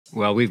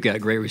Well, we've got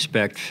great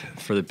respect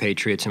for the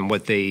Patriots and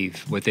what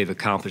they've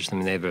accomplished. I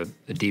mean, they have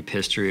a deep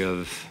history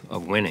of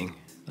winning,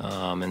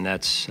 and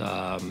that's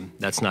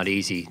not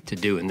easy to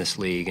do in this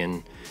league.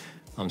 And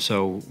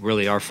so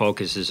really, our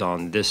focus is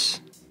on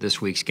this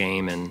week's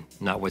game and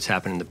not what's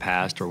happened in the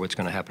past or what's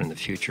going to happen in the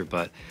future.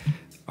 But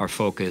our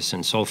focus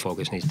and sole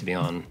focus needs to be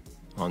on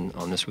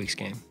this week's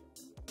game.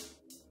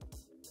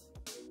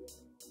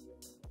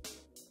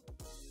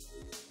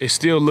 It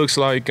still looks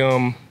like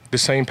the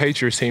same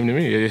Patriots team to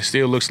me. It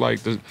still looks like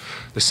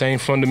the same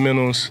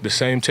fundamentals, the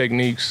same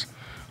techniques.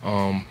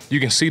 You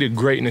can see the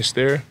greatness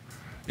there.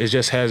 It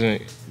just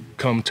hasn't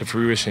come to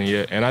fruition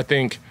yet. And I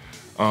think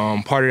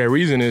part of that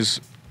reason is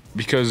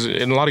because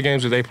in a lot of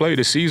games that they play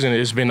this season,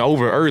 it's been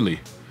over early.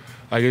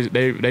 Like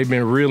they've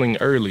been reeling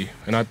early.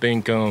 And I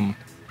think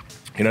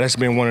that's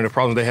been one of the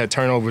problems. They had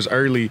turnovers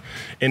early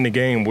in the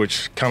game,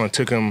 which kind of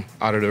took them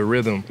out of their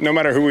rhythm. No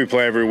matter who we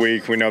play every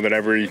week, we know that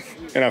every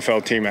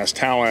NFL team has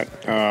talent.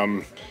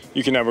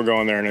 You can never go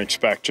in there and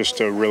expect just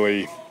to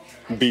really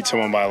beat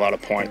someone by a lot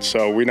of points.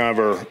 So we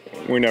never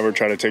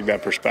try to take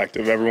that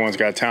perspective. Everyone's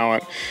got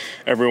talent.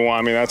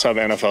 That's how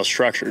the NFL's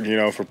structured,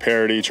 for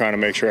parity, trying to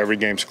make sure every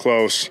game's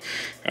close.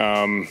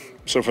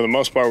 So for the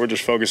most part, we're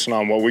just focusing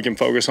on what we can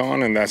focus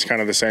on, and that's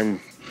kind of the same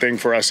thing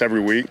for us every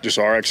week. Just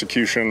our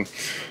execution,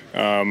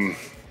 the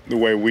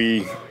way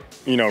we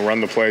run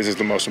the plays is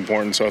the most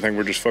important. So I think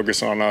we're just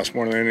focused on us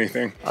more than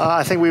anything.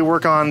 I think we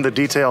work on the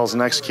details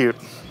and execute.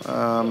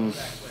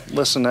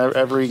 Listen,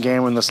 every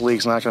game in this league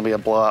is not going to be a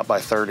blowout by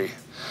 30.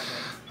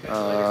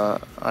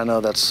 I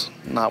know that's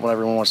not what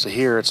everyone wants to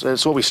hear.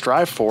 It's what we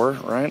strive for,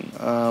 right?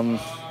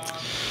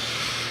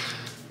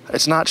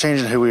 It's not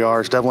changing who we are.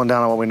 It's doubling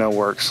down on what we know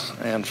works.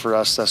 And for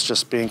us, that's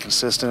just being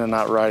consistent and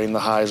not riding the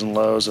highs and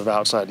lows of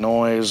outside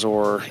noise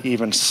or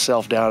even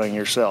self-doubting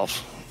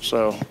yourself.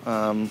 So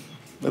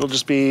it'll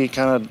just be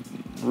kind of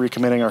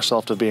recommitting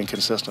ourselves to being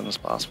consistent as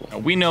possible.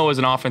 We know as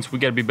an offense we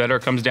got to be better.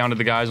 It comes down to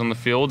the guys on the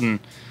field, and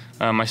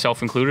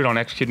myself included, on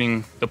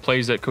executing the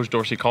plays that Coach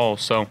Dorsey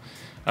calls. So,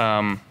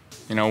 we're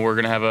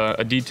going to have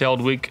a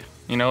detailed week,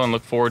 and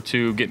look forward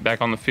to getting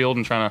back on the field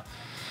and trying to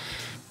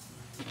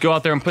go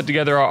out there and put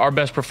together our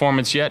best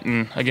performance yet.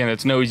 And again,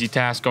 it's no easy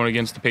task going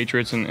against the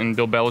Patriots and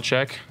Bill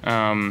Belichick.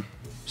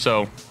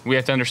 So we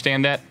have to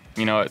understand that.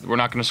 We're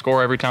not going to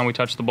score every time we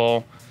touch the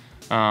ball.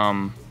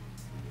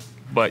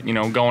 But,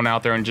 going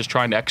out there and just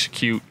trying to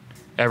execute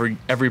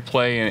every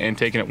play and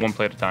taking it one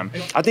play at a time.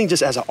 I think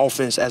just as an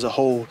offense as a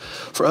whole,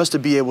 for us to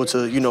be able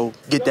to,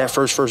 get that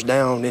first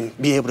down and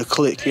be able to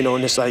click,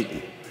 and it's like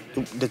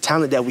the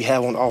talent that we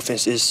have on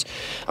offense is,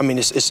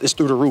 it's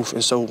through the roof.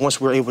 And so once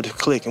we're able to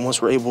click and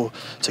once we're able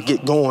to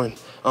get going,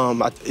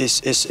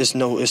 it's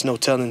no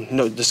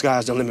telling, the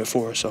sky's the limit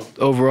for us. So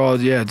overall,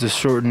 just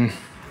shorten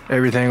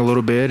everything a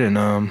little bit and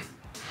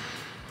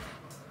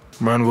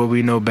run what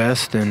we know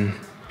best and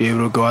be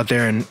able to go out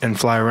there and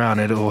fly around.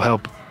 It will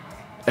help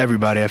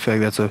everybody. I feel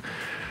like that's a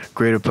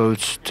great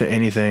approach to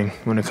anything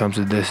when it comes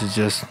to this. It's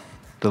just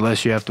the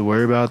less you have to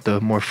worry about, the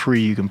more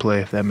free you can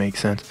play, if that makes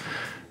sense.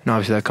 And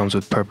obviously that comes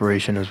with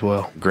preparation as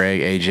well.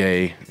 Greg,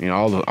 AJ,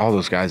 all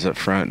those guys up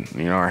front,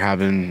 are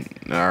having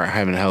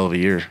a hell of a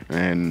year,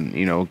 and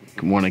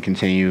want to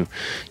continue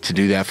to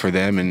do that for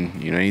them.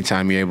 And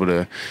anytime you're able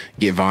to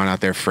get Vaughn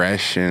out there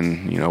fresh,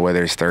 and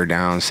whether it's third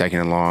down, second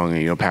and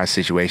long, past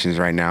situations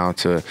right now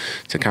to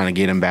kind of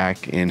get him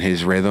back in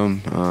his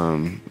rhythm,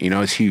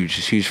 it's huge.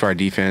 It's huge for our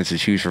defense.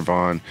 It's huge for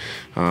Vaughn.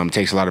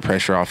 Takes a lot of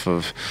pressure off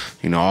of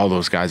all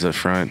those guys up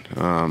front.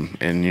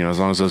 And as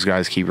long as those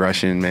guys keep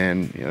rushing,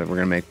 man, we're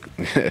gonna make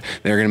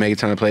they're gonna make a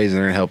ton of plays, and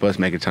they're gonna help us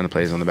make a ton of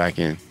plays on the back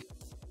end.